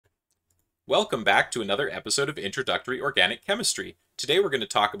Welcome back to another episode of Introductory Organic Chemistry. Today we're going to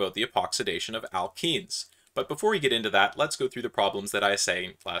talk about the epoxidation of alkenes. But before we get into that, let's go through the problems that I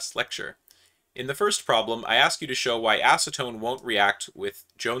assigned last lecture. In the first problem, I ask you to show why acetone won't react with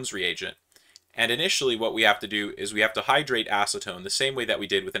Jones reagent. And initially what we have to do is we have to hydrate acetone the same way that we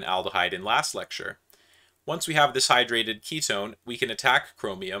did with an aldehyde in last lecture. Once we have this hydrated ketone, we can attack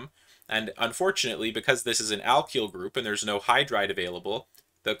chromium, and unfortunately, because this is an alkyl group and there's no hydride available,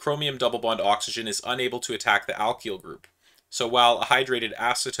 the chromium double bond oxygen is unable to attack the alkyl group. So while a hydrated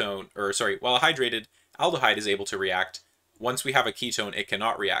aldehyde is able to react, once we have a ketone, it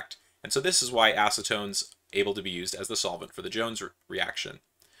cannot react. And so this is why acetone's able to be used as the solvent for the Jones reaction,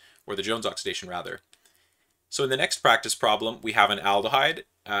 or the Jones oxidation rather. So in the next practice problem, we have an aldehyde,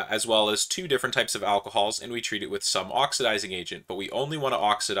 as well as two different types of alcohols, and we treat it with some oxidizing agent, but we only want to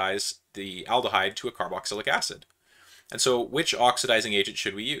oxidize the aldehyde to a carboxylic acid. And so which oxidizing agent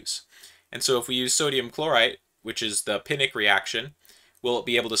should we use? And so if we use sodium chlorite, which is the Pinnick reaction, we'll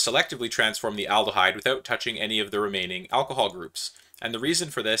be able to selectively transform the aldehyde without touching any of the remaining alcohol groups. And the reason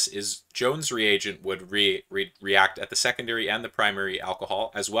for this is Jones reagent would react at the secondary and the primary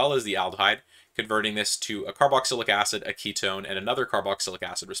alcohol, as well as the aldehyde, converting this to a carboxylic acid, a ketone, and another carboxylic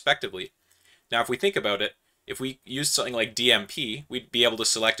acid, respectively. Now, if we think about it, if we used something like DMP, we'd be able to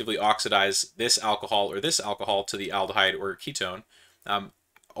selectively oxidize this alcohol or this alcohol to the aldehyde or ketone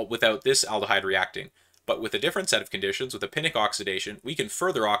without this aldehyde reacting. But with a different set of conditions, with a Pinnick oxidation, we can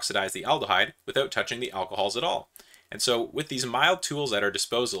further oxidize the aldehyde without touching the alcohols at all. And so with these mild tools at our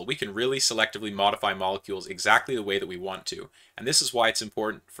disposal, we can really selectively modify molecules exactly the way that we want to. And this is why it's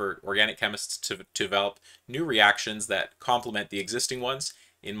important for organic chemists to develop new reactions that complement the existing ones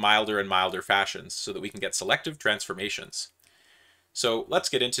in milder and milder fashions so that we can get selective transformations. So let's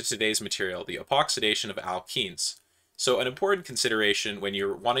get into today's material, the epoxidation of alkenes. So an important consideration when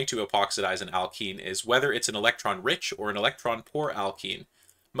you're wanting to epoxidize an alkene is whether it's an electron-rich or an electron-poor alkene.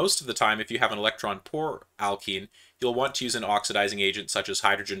 Most of the time, if you have an electron-poor alkene, you'll want to use an oxidizing agent such as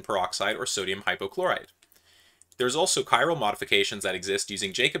hydrogen peroxide or sodium hypochlorite. There's also chiral modifications that exist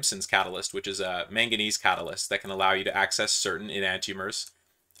using Jacobson's catalyst, which is a manganese catalyst that can allow you to access certain enantiomers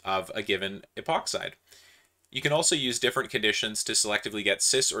of a given epoxide. You can also use different conditions to selectively get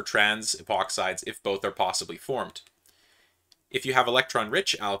cis or trans epoxides if both are possibly formed. If you have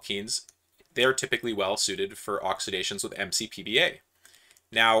electron-rich alkenes, they're typically well suited for oxidations with mCPBA.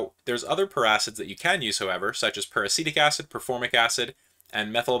 Now, there's other peracids that you can use, however, such as peracetic acid, performic acid,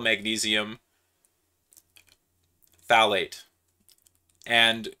 and methyl magnesium phthalate.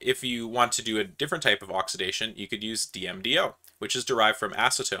 And if you want to do a different type of oxidation, you could use DMDO, which is derived from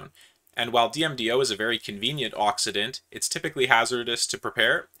acetone. And while DMDO is a very convenient oxidant, it's typically hazardous to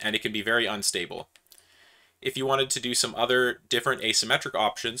prepare, and it can be very unstable. If you wanted to do some other different asymmetric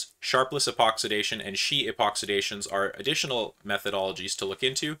options, sharpless epoxidation and Shi epoxidations are additional methodologies to look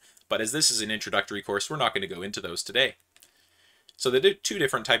into, but as this is an introductory course, we're not going to go into those today. So the two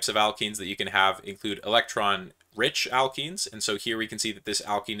different types of alkenes that you can have include electron-rich alkenes, and so here we can see that this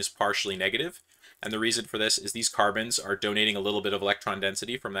alkene is partially negative, and the reason for this is these carbons are donating a little bit of electron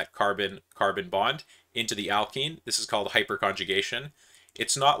density from that carbon-carbon bond into the alkene. This is called hyperconjugation.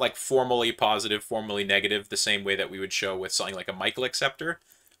 It's not like formally positive, formally negative, the same way that we would show with something like a Michael acceptor.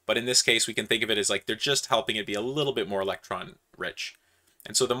 But in this case, we can think of it as like they're just helping it be a little bit more electron-rich.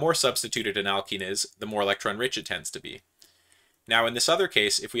 And so the more substituted an alkene is, the more electron-rich it tends to be. Now in this other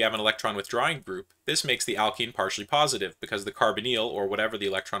case, if we have an electron withdrawing group, this makes the alkene partially positive because the carbonyl, or whatever the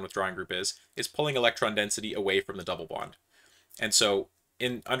electron withdrawing group is pulling electron density away from the double bond. And so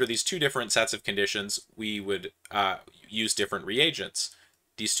under these two different sets of conditions, we would use different reagents.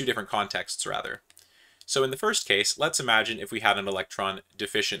 These two different contexts, rather. So in the first case, let's imagine if we had an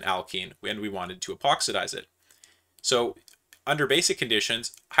electron-deficient alkene and we wanted to epoxidize it. So under basic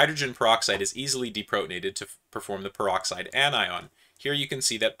conditions, hydrogen peroxide is easily deprotonated to perform the peroxide anion. Here you can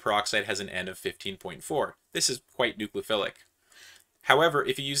see that peroxide has an N of 15.4. This is quite nucleophilic. However,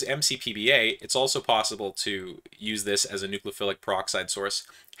 if you use mCPBA, it's also possible to use this as a nucleophilic peroxide source.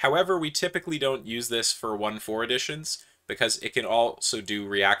 However, we typically don't use this for 1,4 additions, because it can also do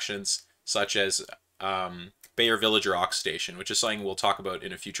reactions such as Baeyer-Villiger oxidation, which is something we'll talk about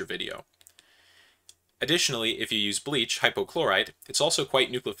in a future video. Additionally, if you use bleach, hypochlorite, it's also quite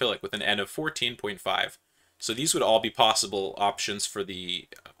nucleophilic with an N of 14.5. So these would all be possible options for the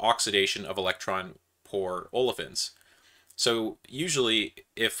oxidation of electron-poor olefins. So usually,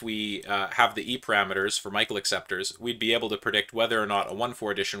 if we have the E parameters for Michael acceptors, we'd be able to predict whether or not a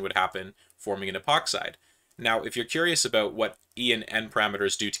 1,4 addition would happen, forming an epoxide. Now, if you're curious about what E and N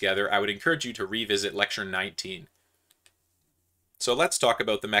parameters do together, I would encourage you to revisit lecture 19. So let's talk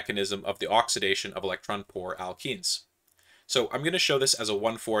about the mechanism of the oxidation of electron-poor alkenes. So I'm going to show this as a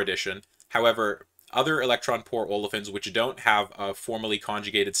 1,4 addition. However, other electron-poor olefins which don't have a formally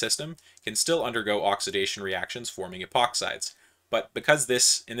conjugated system can still undergo oxidation reactions forming epoxides. But because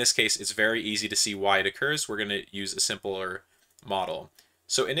in this case, it's very easy to see why it occurs, we're going to use a simpler model.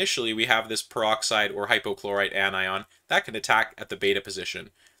 So initially we have this peroxide or hypochlorite anion that can attack at the beta position.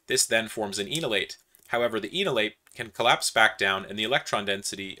 This then forms an enolate. However, the enolate can collapse back down, and the electron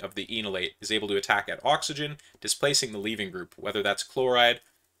density of the enolate is able to attack at oxygen, displacing the leaving group, whether that's chloride,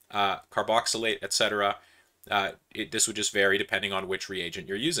 carboxylate, etc. This would just vary depending on which reagent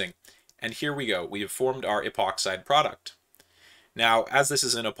you're using. And here we go. We have formed our epoxide product. Now, as this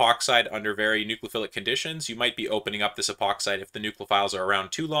is an epoxide under very nucleophilic conditions, you might be opening up this epoxide if the nucleophiles are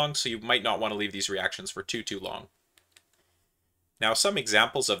around too long, so you might not want to leave these reactions for too long. Now, some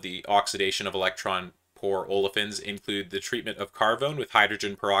examples of the oxidation of electron-poor olefins include the treatment of carvone with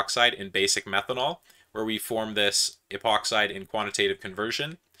hydrogen peroxide in basic methanol, where we form this epoxide in quantitative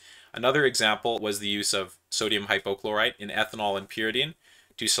conversion. Another example was the use of sodium hypochlorite in ethanol and pyridine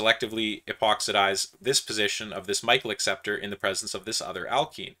to selectively epoxidize this position of this Michael acceptor in the presence of this other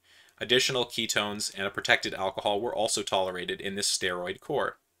alkene. Additional ketones and a protected alcohol were also tolerated in this steroid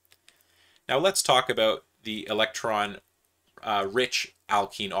core. Now let's talk about the electron-rich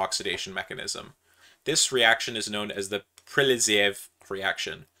alkene oxidation mechanism. This reaction is known as the Peracid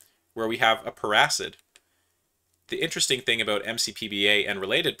reaction, where we have a peracid. The interesting thing about mCPBA and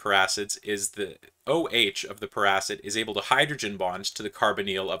related peracids is the OH of the peracid is able to hydrogen bond to the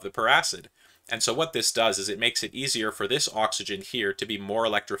carbonyl of the peracid. And so what this does is it makes it easier for this oxygen here to be more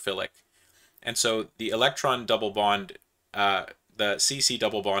electrophilic. And so the electron double bond, the CC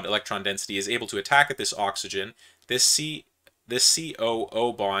double bond electron density is able to attack at this oxygen. This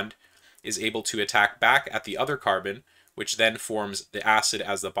COO bond is able to attack back at the other carbon, which then forms the acid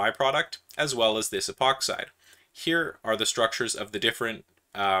as the byproduct, as well as this epoxide. Here are the structures of the different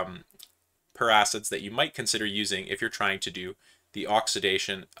peracids that you might consider using if you're trying to do the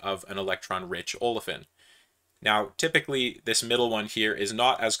oxidation of an electron-rich olefin. Now, typically, this middle one here is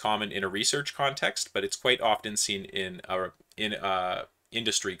not as common in a research context, but it's quite often seen in a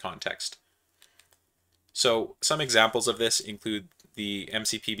industry context. So, some examples of this include the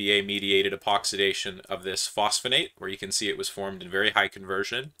mCPBA-mediated epoxidation of this phosphonate, where you can see it was formed in very high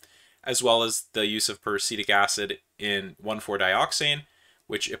conversion, as well as the use of peracetic acid in 1,4-dioxane,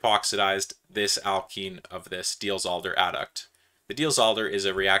 which epoxidized this alkene of this Diels-Alder adduct. The Diels-Alder is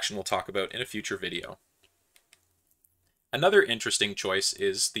a reaction we'll talk about in a future video. Another interesting choice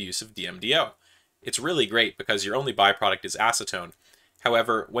is the use of DMDO. It's really great because your only byproduct is acetone.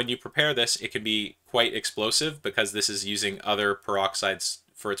 However, when you prepare this, it can be quite explosive because this is using other peroxides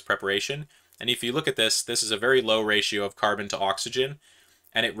for its preparation. And if you look at this, this is a very low ratio of carbon to oxygen,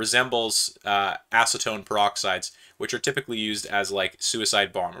 and it resembles acetone peroxides, which are typically used as like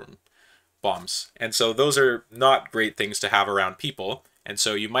suicide bombs. And so those are not great things to have around people. And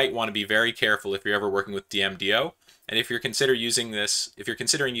so you might want to be very careful if you're ever working with DMDO. And if you're considering using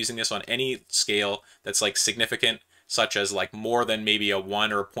this on any scale that's like significant, such as like more than maybe a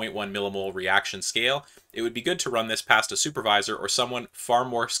 1 or 0.1 millimole reaction scale, it would be good to run this past a supervisor or someone far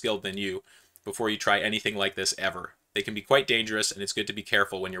more skilled than you before you try anything like this ever. They can be quite dangerous, and it's good to be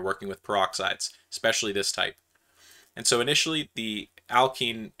careful when you're working with peroxides, especially this type. And so initially, the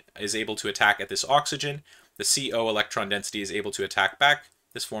alkene is able to attack at this oxygen. The CO electron density is able to attack back.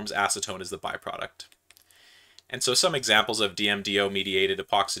 This forms acetone as the byproduct. And so some examples of DMDO-mediated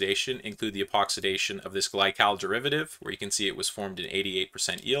epoxidation include the epoxidation of this glycal derivative, where you can see it was formed in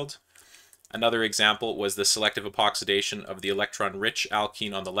 88% yield. Another example was the selective epoxidation of the electron-rich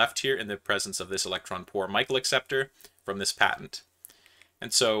alkene on the left here in the presence of this electron-poor Michael acceptor from this patent.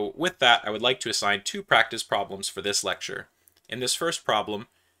 And so with that, I would like to assign 2 practice problems for this lecture. In this first problem,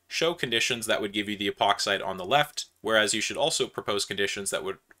 show conditions that would give you the epoxide on the left, whereas you should also propose conditions that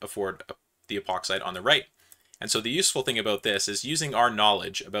would afford the epoxide on the right. And so the useful thing about this is using our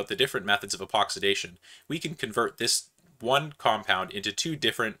knowledge about the different methods of epoxidation, we can convert this one compound into 2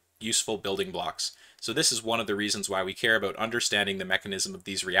 different useful building blocks. So this is one of the reasons why we care about understanding the mechanism of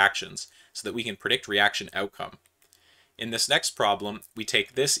these reactions, so that we can predict reaction outcome. In this next problem, we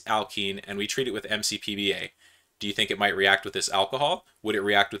take this alkene and we treat it with mCPBA. Do you think it might react with this alcohol? Would it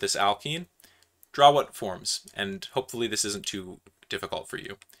react with this alkene? Draw what forms, and hopefully this isn't too difficult for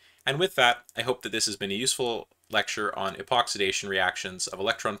you. And with that, I hope that this has been a useful lecture on epoxidation reactions of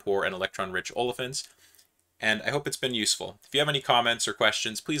electron-poor and electron-rich olefins, and I hope it's been useful. If you have any comments or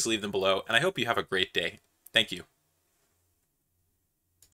questions, please leave them below, and I hope you have a great day. Thank you.